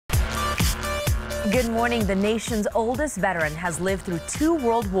Good morning. The nation's oldest veteran has lived through 2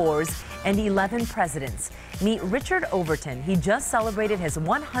 world wars and 11 presidents. Meet Richard Overton. He just celebrated his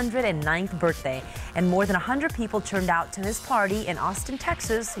 109th birthday, and more than 100 people turned out to his party in Austin,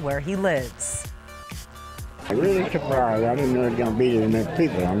 Texas, where he lives. I'm really surprised. I didn't know it was going to be this many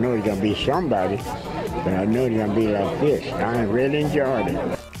people. I know it's going to be somebody, but I know it's going to be like this. I really enjoyed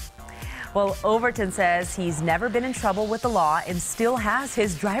it. Well, Overton says he's never been in trouble with the law and still has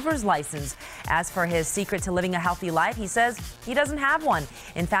his driver's license. As for his secret to living a healthy life, he says he doesn't have one.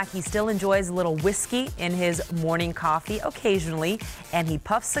 In fact, he still enjoys a little whiskey in his morning coffee occasionally, and he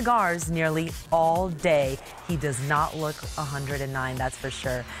puffs cigars nearly all day. He does not look 109, that's for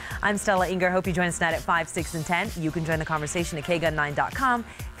sure. I'm Stella Inger. Hope you join us tonight at 5, 6, and 10. You can join the conversation at KGUN9.com,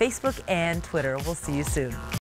 Facebook, and Twitter. We'll see you soon.